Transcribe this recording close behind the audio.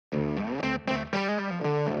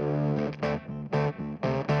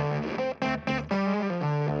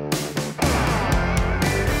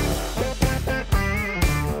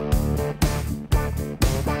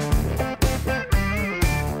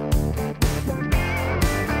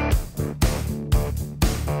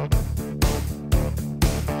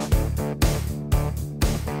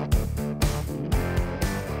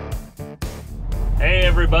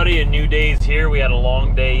everybody, a new day's here. We had a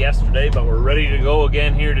long day yesterday, but we're ready to go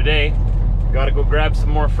again here today. Gotta go grab some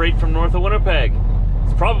more freight from north of Winnipeg.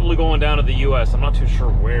 It's probably going down to the US. I'm not too sure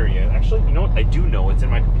where yet. Actually, you know what? I do know. It's in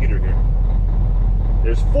my computer here.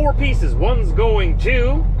 There's 4 pieces. One's going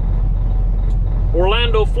to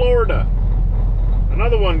Orlando, Florida.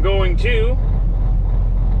 Another one going to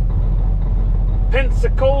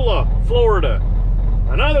Pensacola, Florida.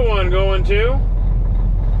 Another one going to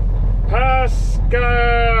Pascagoula,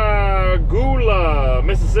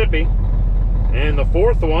 Mississippi. And the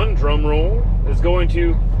 4th one, drum roll, is going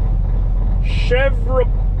to Shreveport,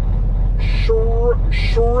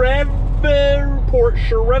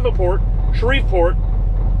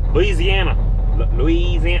 Louisiana.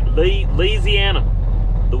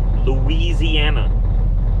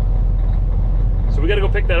 So we gotta go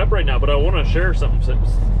pick that up right now, but I want to share something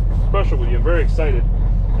special with you. I'm very excited.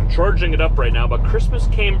 I'm charging it up right now, but Christmas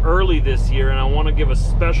came early this year, and I want to give a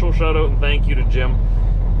special shout out and thank you to Jim.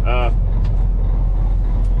 A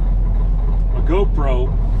GoPro,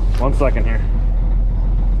 one second here.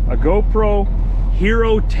 A GoPro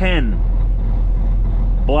Hero 10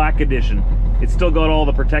 Black Edition. It's still got all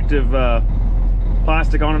the protective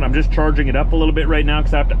plastic on it. I'm just charging it up a little bit right now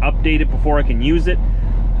because I have to update it before I can use it.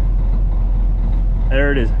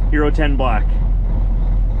 There it is, Hero 10 Black.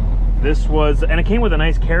 This was, and it came with a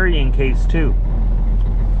nice carrying case too.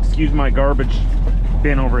 Excuse my garbage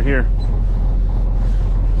bin over here.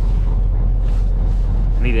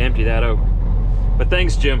 I need to empty that out. But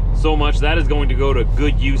thanks, Jim, so much. That is going to go to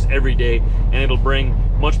good use every day, and it'll bring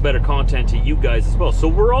much better content to you guys as well. So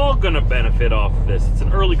we're all gonna benefit off of this. It's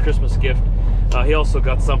an early Christmas gift. He also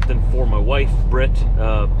got something for my wife, Britt,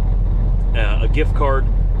 a gift card,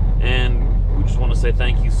 and we just want to say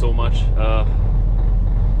thank you so much.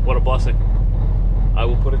 What a blessing. I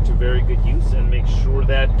will put it to very good use and make sure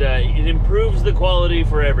that it improves the quality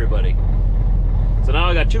for everybody. So now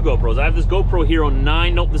I got 2 GoPros. I have this GoPro Hero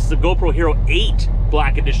 9. Nope, this is a GoPro Hero 8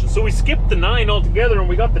 Black Edition. So we skipped the 9 altogether and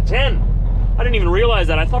we got the 10. I didn't even realize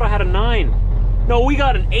that. I thought I had a 9. No, we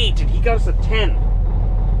got an 8 and he got us a 10.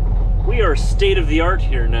 We are state of the art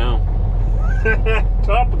here now.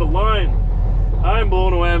 Top of the line. I'm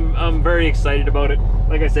blown away. I'm very excited about it.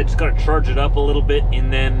 Like I said, just gotta charge it up a little bit,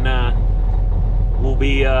 and then we'll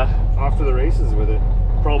be off to the races with it.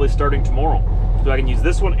 Probably starting tomorrow. So I can use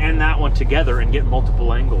this one and that one together and get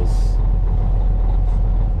multiple angles.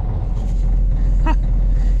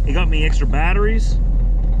 He got me extra batteries.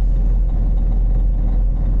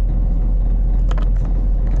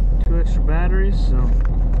 2 extra batteries, so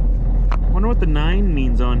I wonder what the 9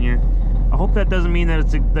 means on here. I hope that doesn't mean that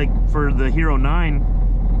it's like for the Hero 9.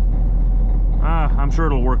 I'm sure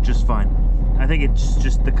it'll work just fine. I think it's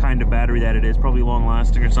just the kind of battery that it is, probably long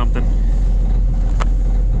lasting or something.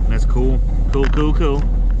 That's cool. Cool.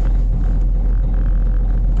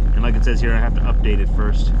 And like it says here, I have to update it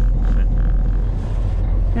first. But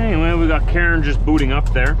anyway, we got Karen just booting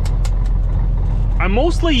up there. I'm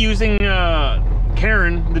mostly using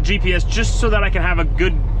Karen, the GPS, just so that I can have a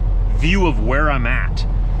good view of where I'm at.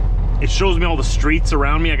 It shows me all the streets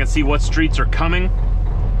around me. I can see what streets are coming.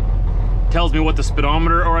 Tells me what the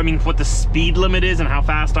speedometer, or I mean what the speed limit is and how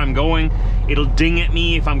fast I'm going. It'll ding at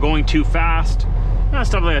me if I'm going too fast.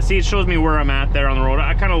 Stuff like that. See, it shows me where I'm at there on the road.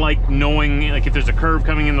 I kind of like knowing, like, if there's a curve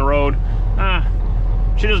coming in the road.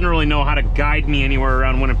 She doesn't really know how to guide me anywhere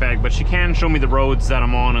around Winnipeg, but she can show me the roads that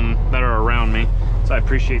I'm on and that are around me. So I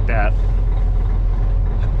appreciate that.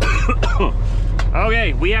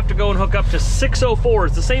 Okay, we have to go and hook up to 604.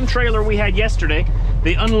 It's the same trailer we had yesterday.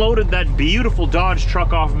 They unloaded that beautiful Dodge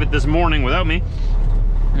truck off of it this morning without me,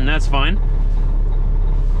 and that's fine.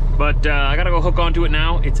 But I gotta go hook onto it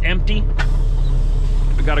now. It's empty.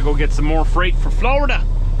 I gotta go get some more freight for Florida.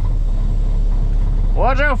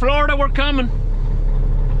 Watch out, Florida, we're coming.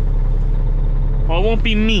 Well, it won't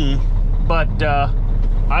be me, but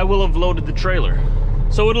I will have loaded the trailer.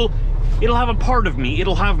 So it'll have a part of me.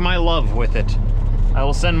 It'll have my love with it. I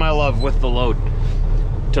will send my love with the load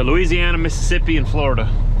to Louisiana, Mississippi, and Florida.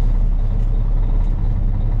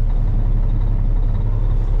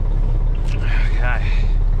 Okay.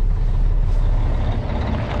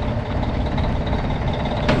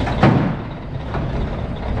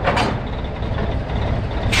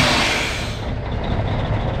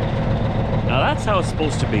 Now that's how it's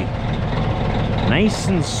supposed to be. Nice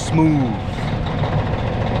and smooth.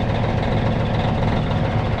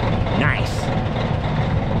 Nice.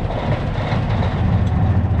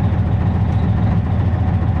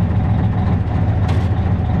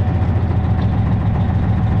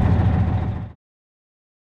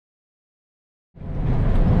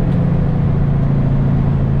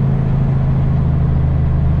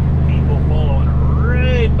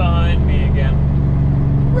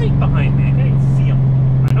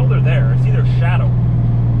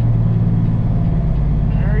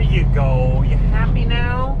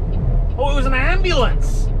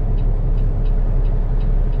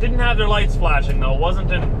 have their lights flashing though.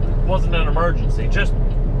 Wasn't an emergency. Just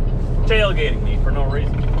tailgating me for no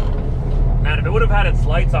reason. Man, if it would have had its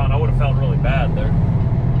lights on, I would have felt really bad there.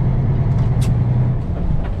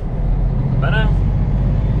 But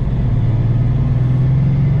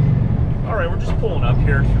all right, we're just pulling up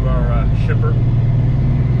here to our shipper.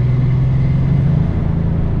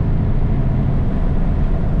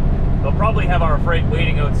 They'll probably have our freight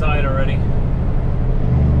waiting outside already.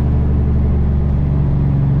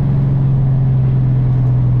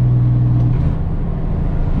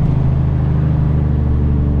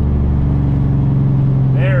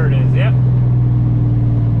 There it is, yep.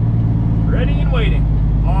 Ready and waiting.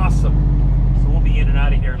 Awesome. So we'll be in and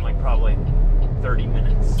out of here in like probably 30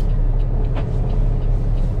 minutes.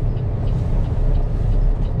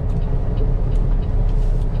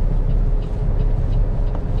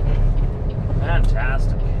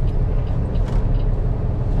 Fantastic.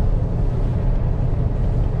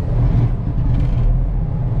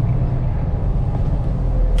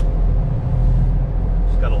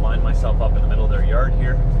 Just got to line myself up in the middle of their yard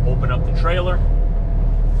here, open up the trailer,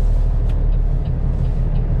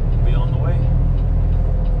 be on the way.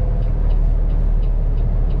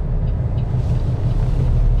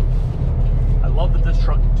 I love that this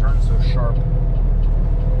truck can turn so sharp.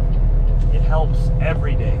 It helps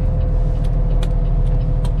every day.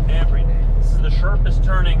 Every day. This is the sharpest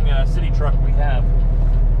turning city truck we have.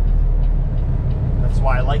 That's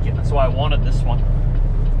why I like it. That's why I wanted this one.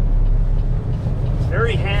 It's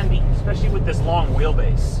very handy, especially with this long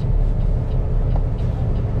wheelbase.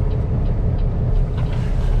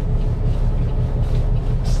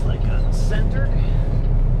 It's like uncentered.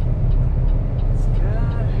 It's good.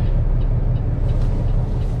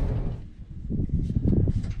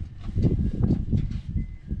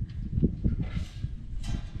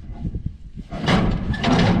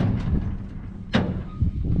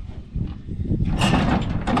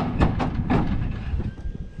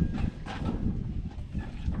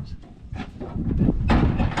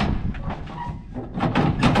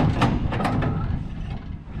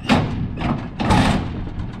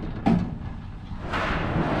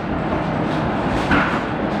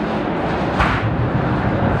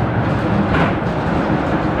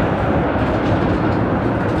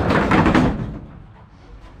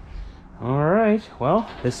 Well,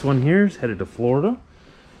 this one here is headed to Florida.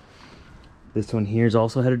 This one here is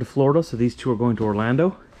also headed to Florida, so these two are going to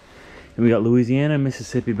Orlando. And we got Louisiana and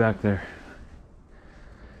Mississippi back there.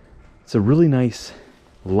 It's a really nice,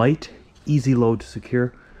 light, easy load to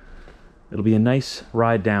secure. It'll be a nice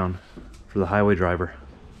ride down for the highway driver.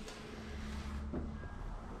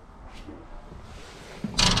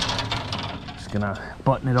 Just gonna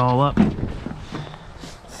button it all up,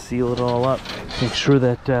 seal it all up, make sure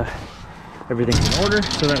that everything's in order,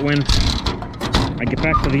 so that when I get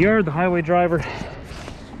back to the yard, the highway driver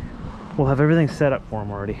will have everything set up for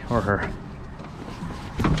him already, or her.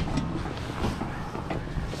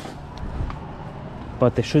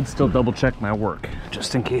 But they should still double check my work,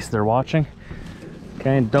 just in case they're watching.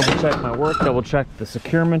 Okay, double check my work, double check the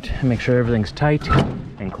securement, and make sure everything's tight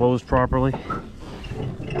and closed properly.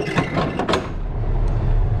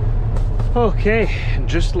 Okay,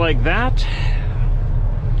 just like that.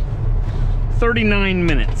 39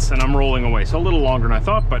 minutes and I'm rolling away, so a little longer than I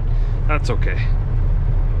thought, but that's okay.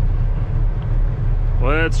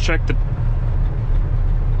 Let's check the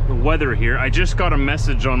weather here. I just got a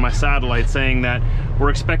message on my satellite saying that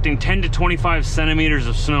we're expecting 10 to 25 centimeters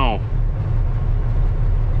of snow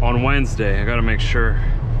on Wednesday. I gotta make sure.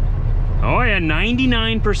 Oh yeah,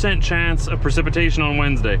 99% chance of precipitation on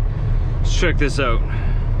Wednesday. Let's check this out.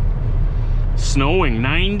 Snowing,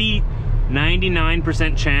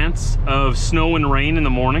 99% chance of snow and rain in the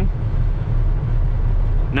morning.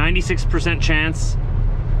 96% chance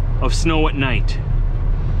of snow at night.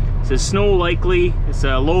 It says snow likely. It's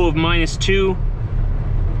a low of -2,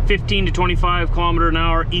 15 to 25 kilometer an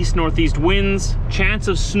hour east-northeast winds. Chance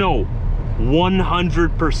of snow,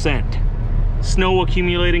 100%. Snow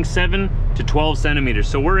accumulating 7 to 12 centimeters.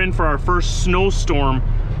 So we're in for our first snowstorm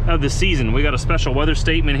of the season. We got a special weather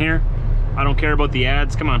statement here. I don't care about the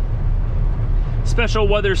ads, come on. Special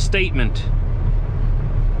weather statement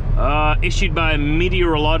issued by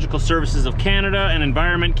Meteorological Services of Canada and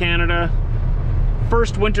Environment Canada.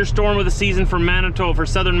 First winter storm of the season for Manitoba, for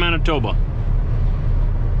southern Manitoba.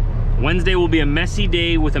 Wednesday will be a messy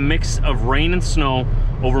day with a mix of rain and snow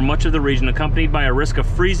over much of the region, accompanied by a risk of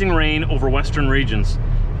freezing rain over western regions.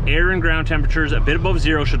 Air and ground temperatures a bit above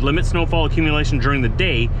zero should limit snowfall accumulation during the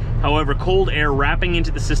day. However, cold air wrapping into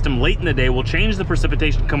the system late in the day will change the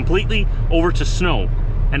precipitation completely over to snow,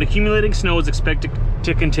 and accumulating snow is expected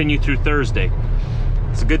to continue through Thursday.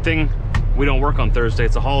 It's a good thing we don't work on Thursday.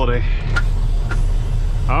 It's a holiday.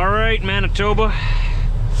 All right, Manitoba.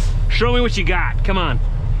 Show me what you got. Come on.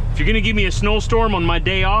 If you're gonna give me a snowstorm on my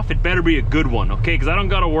day off, it better be a good one, okay? Because I don't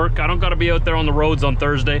gotta work. I don't gotta be out there on the roads on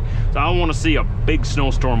Thursday. So I want to see a big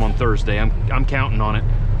snowstorm on Thursday. I'm counting on it.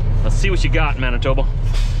 Let's see what you got, Manitoba.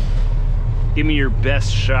 Give me your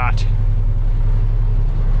best shot.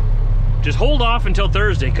 Just hold off until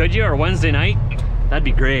Thursday, could you? Or Wednesday night? That'd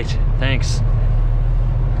be great. Thanks.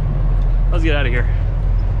 Let's get out of here.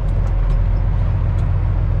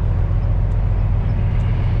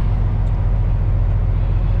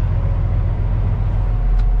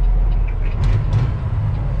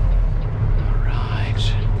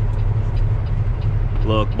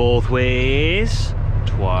 Look both ways,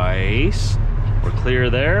 twice. We're clear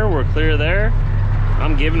there, we're clear there.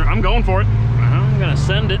 I'm going for it. I'm gonna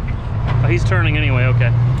send it. Oh, he's turning anyway,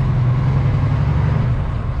 okay.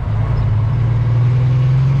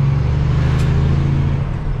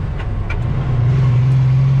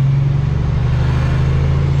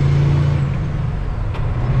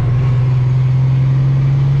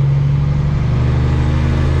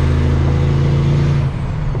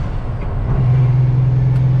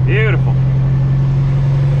 Beautiful.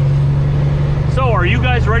 So, are you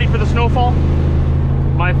guys ready for the snowfall?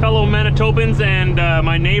 My fellow Manitobans and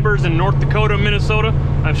my neighbors in North Dakota, Minnesota,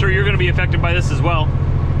 I'm sure you're going to be affected by this as well.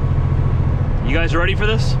 You guys ready for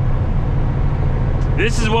this?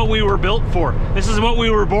 This is what we were built for. This is what we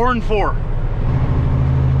were born for.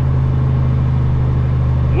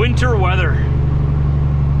 Winter weather.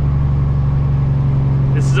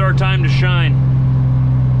 This is our time to shine.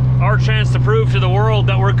 Our chance to prove to the world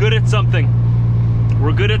that we're good at something.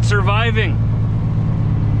 We're good at surviving.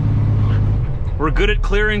 We're good at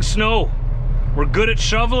clearing snow. We're good at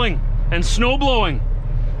shoveling and snow blowing.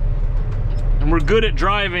 And we're good at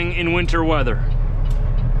driving in winter weather.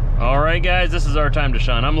 All right, guys, this is our time to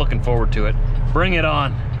shine. I'm looking forward to it. Bring it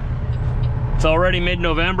on. It's already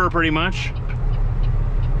mid-November, pretty much.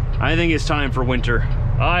 I think it's time for winter.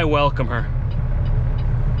 I welcome her.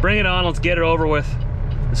 Bring it on, let's get it over with.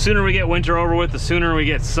 The sooner we get winter over with, the sooner we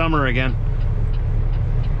get summer again.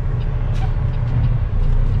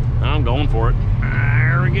 I'm going for it.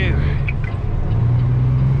 There we go.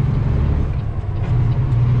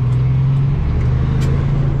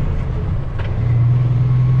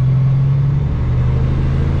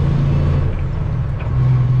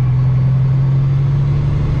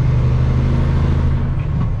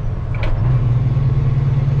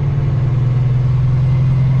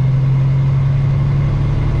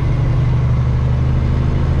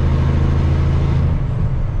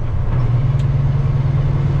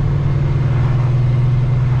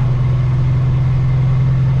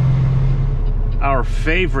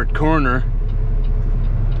 Favorite corner.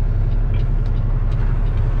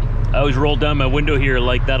 I always roll down my window here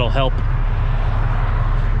like that'll help.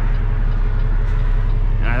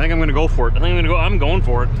 And I think I'm gonna go for it. I'm going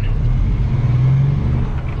for it.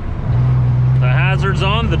 The hazard's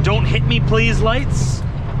on, the don't hit me please lights.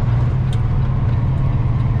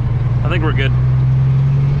 I think we're good.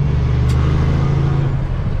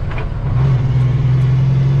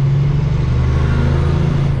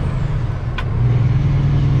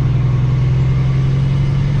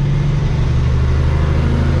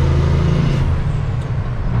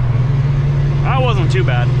 Too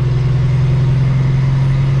bad.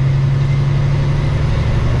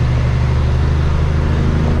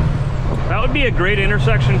 That would be a great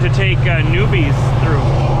intersection to take newbies through.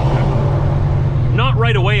 Not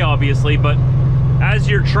right away, obviously, but as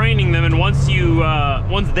you're training them, and once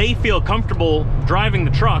they feel comfortable driving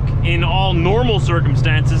the truck in all normal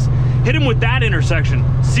circumstances, hit them with that intersection.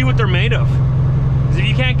 See what they're made of. Because if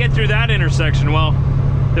you can't get through that intersection, well,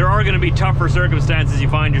 there are going to be tougher circumstances you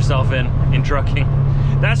find yourself in trucking.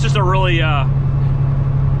 That's just a really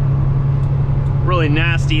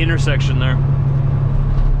nasty intersection there.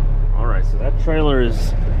 All right, so that trailer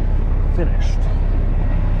is finished.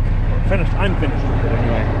 I'm finished with it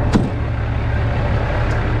anyway.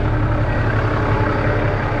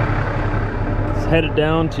 It's headed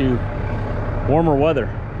down to warmer weather.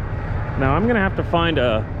 Now I'm gonna have to find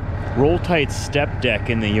a roll-tight step deck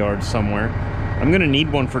in the yard somewhere. I'm gonna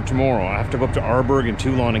need one for tomorrow. I have to go up to Arborg and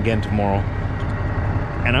Toulon again tomorrow.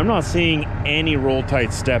 And I'm not seeing any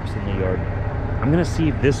roll-tight steps in the yard. I'm gonna see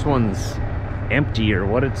if this one's empty or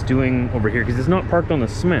what it's doing over here, because it's not parked on the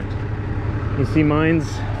cement. You see mine's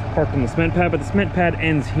parked on the cement pad, but the cement pad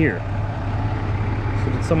ends here.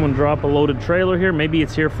 So did someone drop a loaded trailer here? Maybe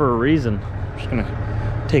it's here for a reason. I'm just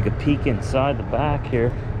gonna take a peek inside the back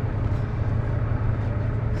here.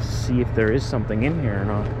 See if there is something in here or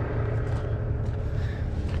not.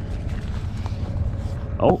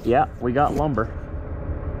 Oh, yeah, we got lumber.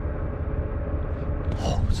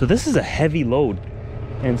 Oh, so this is a heavy load.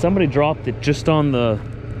 And somebody dropped it just on the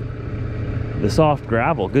soft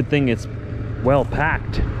gravel. Good thing it's well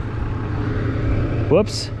packed.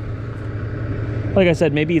 Whoops. Like I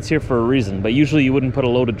said, maybe it's here for a reason, but usually you wouldn't put a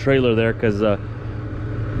loaded trailer there because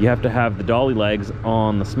you have to have the dolly legs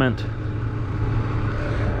on the cement.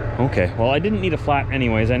 Okay, well, I didn't need a flat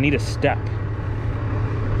anyways. I need a step.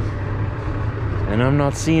 And I'm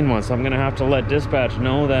not seeing one, so I'm gonna have to let dispatch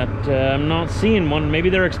know that I'm not seeing one. Maybe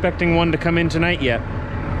they're expecting one to come in tonight yet.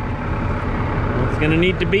 It's gonna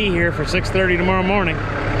need to be here for 6:30 tomorrow morning.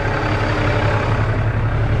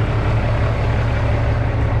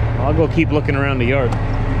 I'll go keep looking around the yard.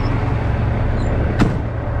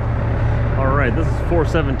 All right, this is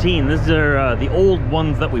 417. These are the old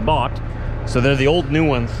ones that we bought. So they're the old new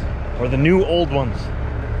ones, or the new old ones.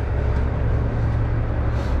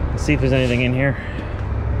 Let's see if there's anything in here.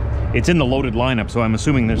 It's in the loaded lineup, so I'm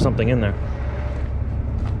assuming there's something in there.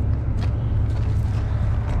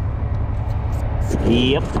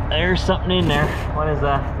 Yep, there's something in there. What is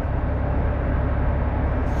that?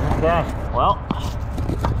 Okay, well,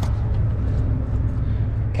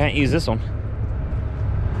 can't use this one.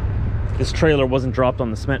 This trailer wasn't dropped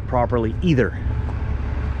on the cement properly either.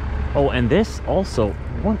 Oh, and this also,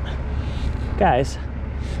 what? Guys,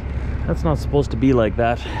 that's not supposed to be like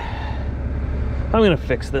that. I'm gonna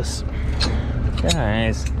fix this.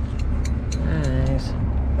 Guys,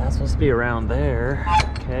 that's supposed to be around there,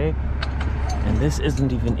 okay? And this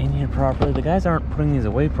isn't even in here properly. The guys aren't putting these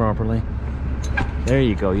away properly. There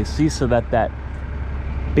you go, you see, so that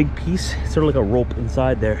big piece, sort of like a rope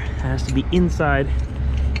inside there, has to be inside,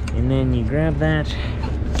 and then you grab that,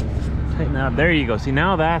 tighten that up. There you go. See,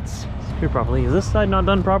 now that's here properly. Is this side not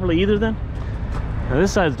done properly either then? Now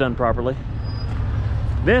this side's done properly.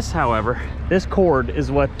 This, however, this cord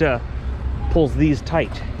is what pulls these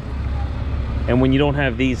tight. And when you don't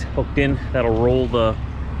have these hooked in, that'll roll the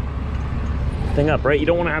thing up, right? You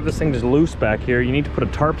don't want to have this thing just loose back here. You need to put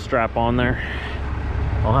a tarp strap on there.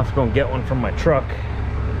 I'll have to go and get one from my truck.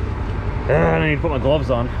 And I need to put my gloves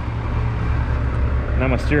on. Now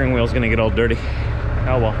my steering wheel's gonna get all dirty.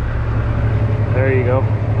 Oh well. There you go.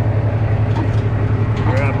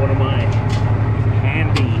 Grab one of my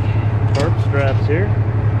handy tarp straps here.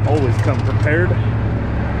 Always come prepared.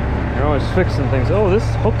 You're always fixing things. Oh, this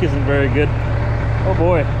hook isn't very good. Oh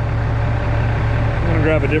boy. I'm gonna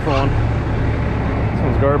grab a different one. This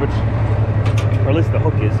one's garbage. Or at least the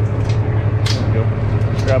hook is. There we go.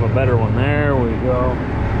 Grab a better one. There we go.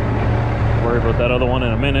 Worry about that other one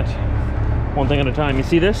in a minute. One thing at a time. You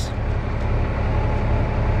see this?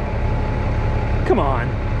 Come on.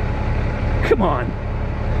 Come on.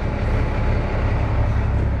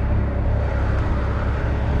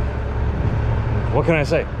 What can I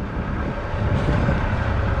say?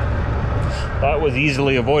 That was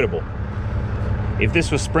easily avoidable. If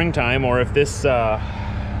this was springtime, or if this,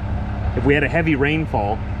 if we had a heavy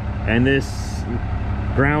rainfall and this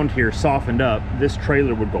ground here softened up, this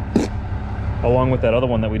trailer would go along with that other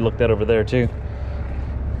one that we looked at over there too.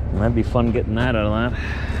 And that'd be fun getting that out of that.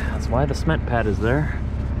 That's why the cement pad is there.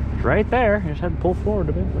 It's right there. I just had to pull forward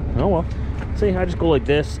a bit. But oh well. See, I just go like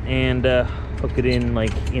this and hook it in,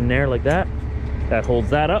 like in there like that. That holds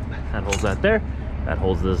that up. That holds that there. That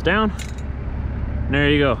holds this down. And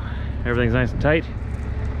there you go. Everything's nice and tight.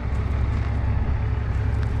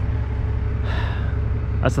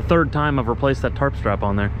 That's the third time I've replaced that tarp strap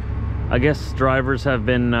on there. I guess drivers have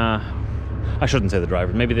been, I shouldn't say the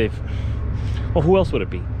drivers, maybe they've, well, who else would it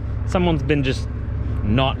be? Someone's been just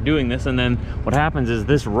not doing this, and then what happens is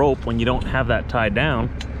this rope, when you don't have that tied down,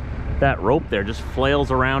 that rope there just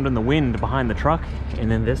flails around in the wind behind the truck,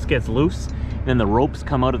 and then this gets loose, and then the ropes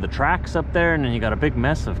come out of the tracks up there, and then you got a big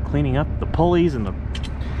mess of cleaning up the pulleys, and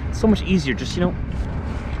it's so much easier just, you know,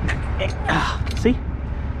 see?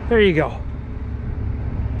 There you go.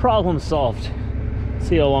 Problem solved.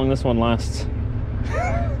 See how long this one lasts.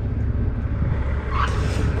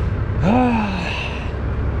 I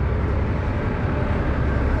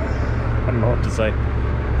don't know what to say.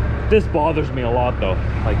 This bothers me a lot though.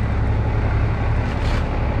 Like,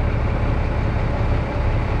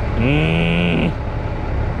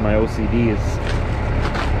 my OCD is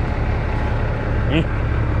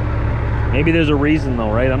maybe there's a reason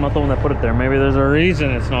though, right? I'm not the one that put it there. Maybe there's a reason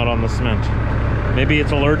it's not on the cement. Maybe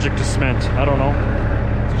it's allergic to cement. I don't know.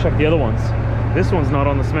 Let's check the other ones. This one's not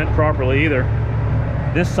on the cement properly either.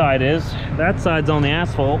 This side is. That side's on the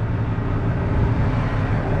asphalt.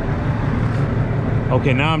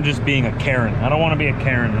 Okay, now I'm just being a Karen. I don't want to be a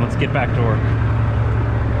Karen. Let's get back to work.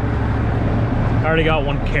 I already got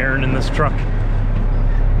one Karen in this truck.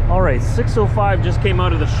 All right, 6:05 just came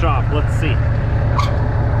out of the shop. Let's see.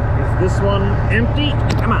 Is this one empty?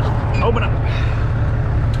 Come on, open up.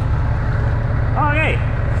 Okay,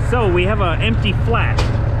 so we have an empty flat,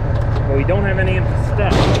 but we don't have any empty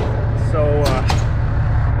steps. So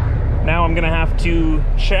now I'm gonna have to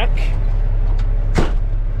check.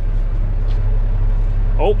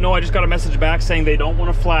 Oh, no, I just got a message back saying they don't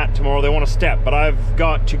want a flat tomorrow, they want a step. But I've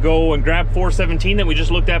got to go and grab 417 that we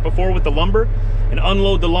just looked at before with the lumber and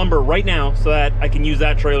unload the lumber right now so that I can use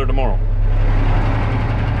that trailer tomorrow.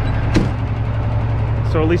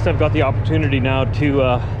 So at least I've got the opportunity now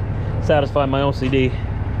to satisfy my OCD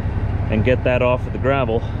and get that off of the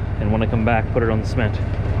gravel, and when I come back, put it on the cement.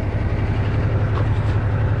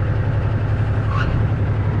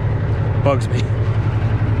 Bugs me.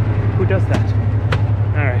 Who does that?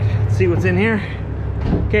 All right, let's see what's in here.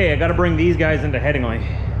 Okay, I gotta bring these guys into Headingley.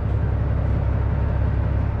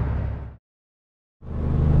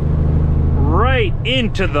 Right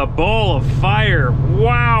into the ball of fire.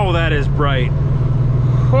 Wow, that is bright.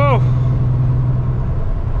 Whoa.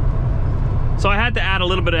 So I had to add a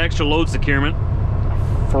little bit of extra load securement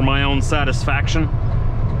for my own satisfaction.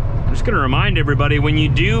 I'm just gonna remind everybody, when you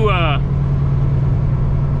do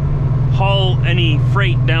haul any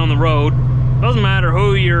freight down the road, doesn't matter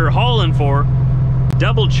who you're hauling for,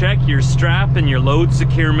 double check your strap and your load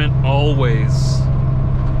securement always.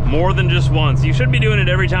 More than just once. You should be doing it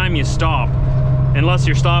every time you stop, unless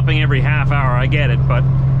you're stopping every half hour, I get it, but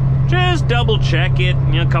just double check it,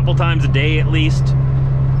 you know, a couple times a day at least.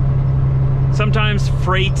 Sometimes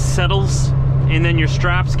freight settles and then your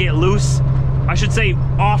straps get loose. I should say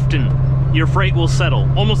often your freight will settle,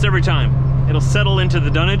 almost every time. It'll settle into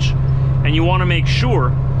the dunnage, and you want to make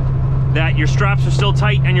sure that your straps are still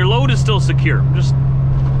tight and your load is still secure. Just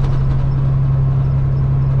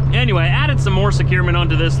anyway, I added some more securement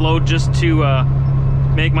onto this load just to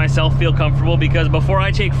make myself feel comfortable, because before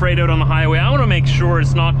I take freight out on the highway, I want to make sure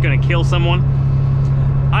it's not going to kill someone.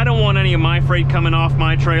 I don't want any of my freight coming off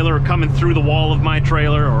my trailer, or coming through the wall of my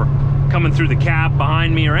trailer, or coming through the cab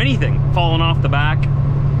behind me, or anything falling off the back.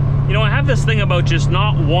 You know, I have this thing about just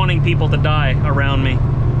not wanting people to die around me,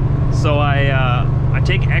 so I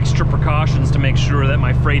take extra precautions to make sure that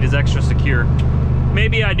my freight is extra secure.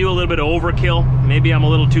 Maybe I do a little bit of overkill, maybe I'm a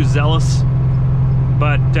little too zealous,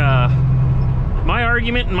 but my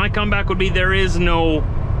argument and my comeback would be there is no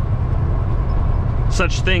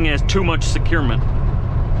such thing as too much securement,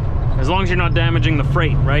 as long as you're not damaging the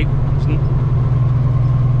freight, right?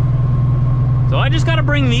 So I just got to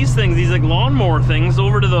bring these things, these like lawnmower things,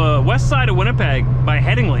 over to the west side of Winnipeg by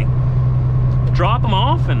Headingley, drop them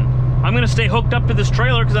off, and I'm gonna stay hooked up to this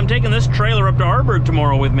trailer because I'm taking this trailer up to Arburg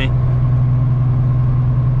tomorrow with me.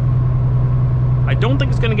 I don't think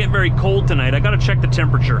it's gonna get very cold tonight. I gotta check the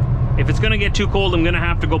temperature. If it's gonna get too cold, I'm gonna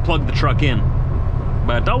have to go plug the truck in.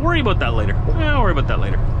 But I'll worry about that later. Yeah, I'll worry about that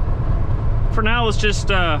later. For now, let's just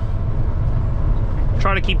try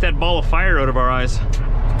to keep that ball of fire out of our eyes.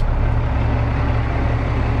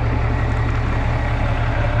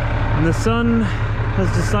 And the sun has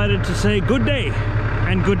decided to say good day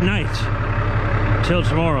and good night till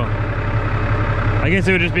tomorrow. I guess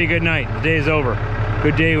it would just be good night. The day is over.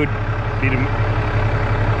 Good day would be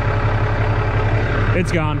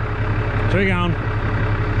it's gone. It's gone.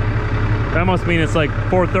 That must mean it's like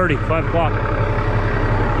 4:30, 5 o'clock.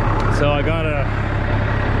 So I gotta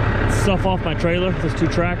stuff off my trailer, those two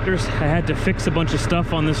tractors. I had to fix a bunch of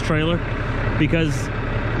stuff on this trailer because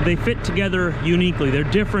they fit together uniquely. They're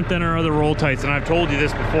different than our other roll tights, and I've told you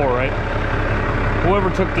this before, right? Whoever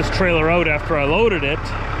took this trailer out after I loaded it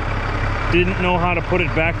didn't know how to put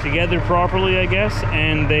it back together properly, I guess,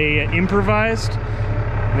 and they improvised.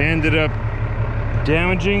 They ended up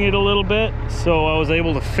damaging it a little bit, so I was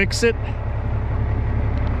able to fix it.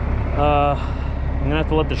 I'm gonna have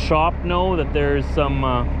to let the shop know that there's some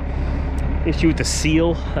issue with the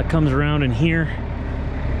seal that comes around in here.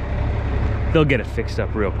 They'll get it fixed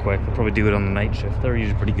up real quick. They'll probably do it on the night shift. They're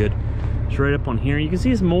usually pretty good. It's right up on here. You can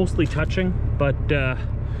see it's mostly touching, but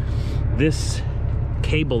this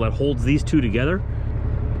cable that holds these two together,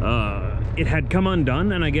 it had come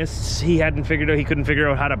undone, and I guess he couldn't figure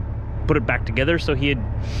out how to put it back together, so he had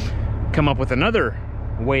come up with another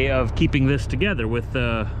way of keeping this together with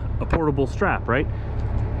a portable strap, right?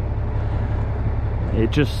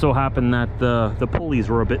 It just so happened that the pulleys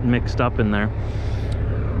were a bit mixed up in there.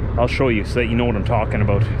 I'll show you so that you know what I'm talking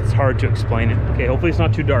about. It's hard to explain it. Okay, hopefully it's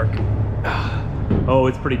not too dark. Oh,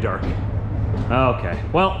 it's pretty dark. Okay,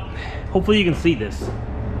 well, hopefully you can see this.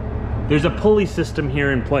 There's a pulley system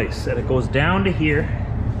here in place, and it goes down to here.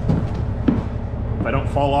 If I don't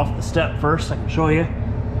fall off the step first, I can show you.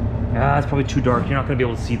 It's probably too dark. You're not going to be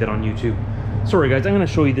able to see that on YouTube. Sorry guys, I'm going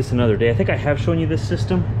to show you this another day. I think I have shown you this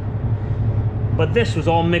system. But this was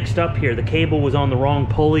all mixed up here. The cable was on the wrong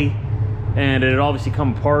pulley and it had obviously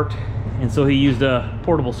come apart. And so he used a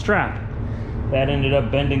portable strap. That ended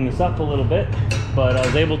up bending this up a little bit. But I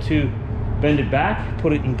was able to bend it back,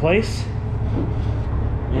 put it in place.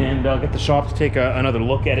 And I'll get the shop to take another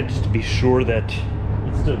look at it just to be sure that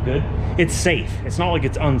it's still good. It's safe. It's not like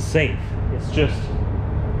it's unsafe. It's just,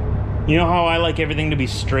 you know how I like everything to be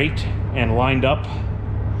straight and lined up?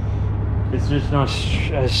 It's just not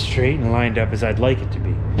as straight and lined up as I'd like it to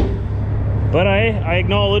be. But I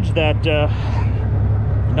acknowledge that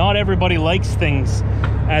not everybody likes things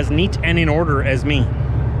as neat and in order as me.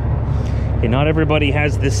 Okay, not everybody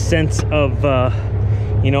has this sense of,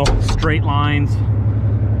 you know, straight lines.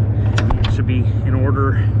 It should be in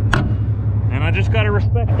order. And I just gotta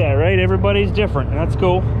respect that, right? Everybody's different, and that's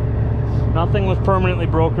cool. Nothing was permanently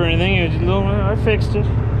broke or anything. It was just, I fixed it.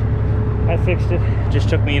 I fixed it. Just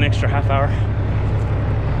took me an extra half hour.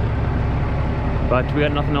 But we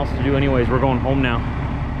got nothing else to do anyways. We're going home now.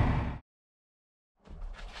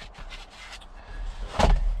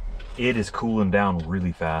 It is cooling down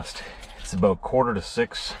really fast. It's about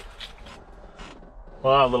 5:45.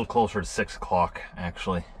 Well, a little closer to 6 o'clock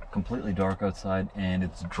actually. Completely dark outside, and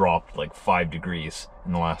it's dropped like 5 degrees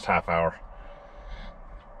in the last half hour.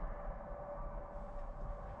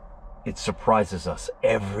 It surprises us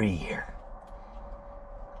every year.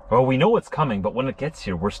 Well, we know it's coming, but when it gets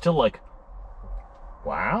here, we're still like,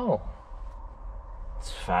 wow,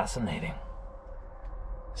 it's fascinating.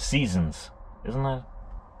 Seasons, isn't that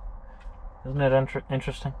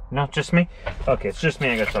interesting? Not just me? Okay, it's just me.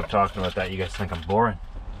 I gotta stop talking about that. You guys think I'm boring.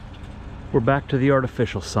 We're back to the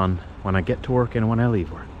artificial sun when I get to work and when I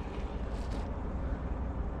leave work.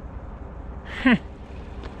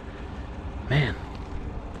 Man,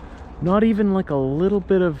 not even like a little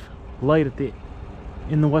bit of light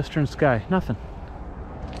in the western sky. Nothing.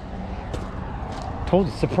 Told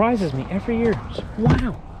you, it surprises me every year.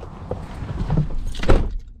 Wow.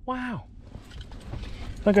 Wow.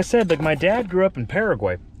 Like I said, like my dad grew up in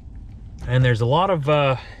Paraguay, and there's a lot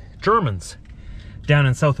of Germans down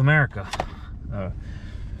in South America.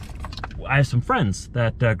 I have some friends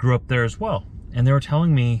that grew up there as well, and they were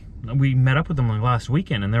telling me, we met up with them like last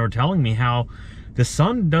weekend, and they were telling me how the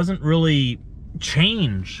sun doesn't really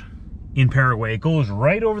change in Paraguay. It goes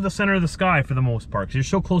right over the center of the sky for the most part, because you're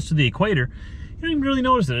so close to the equator. You don't even really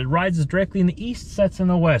notice it. It rises directly in the east, sets in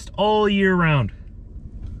the west, all year round.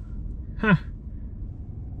 Huh.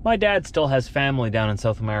 My dad still has family down in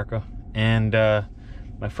South America, and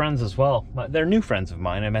my friends as well. They're new friends of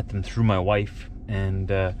mine. I met them through my wife and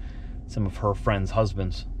some of her friends'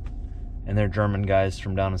 husbands, and they're German guys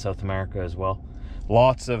from down in South America as well.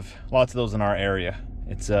 Lots of those in our area.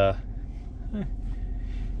 It's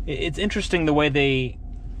interesting the way they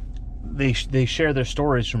share their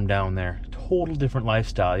stories from down there. Total different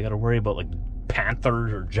lifestyle. You got to worry about like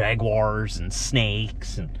panthers or jaguars and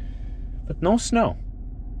snakes, but no snow.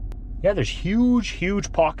 Yeah, there's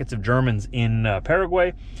huge pockets of Germans in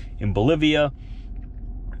Paraguay, in Bolivia,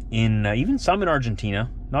 in even some in Argentina.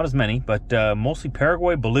 Not as many, but mostly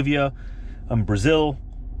Paraguay, Bolivia, Brazil,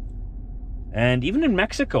 and even in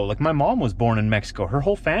Mexico. Like my mom was born in Mexico. Her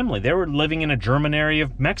whole family, they were living in a German area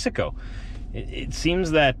of Mexico. It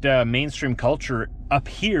seems that mainstream culture up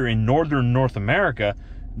here in northern North America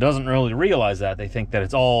doesn't really realize that. They think that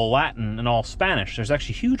it's all Latin and all Spanish. There's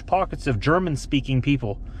actually huge pockets of German-speaking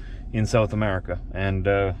people in South America, and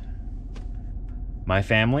my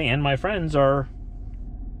family and my friends are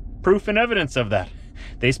proof and evidence of that.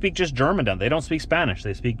 They speak just German down. They don't speak Spanish.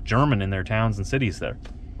 They speak German in their towns and cities there.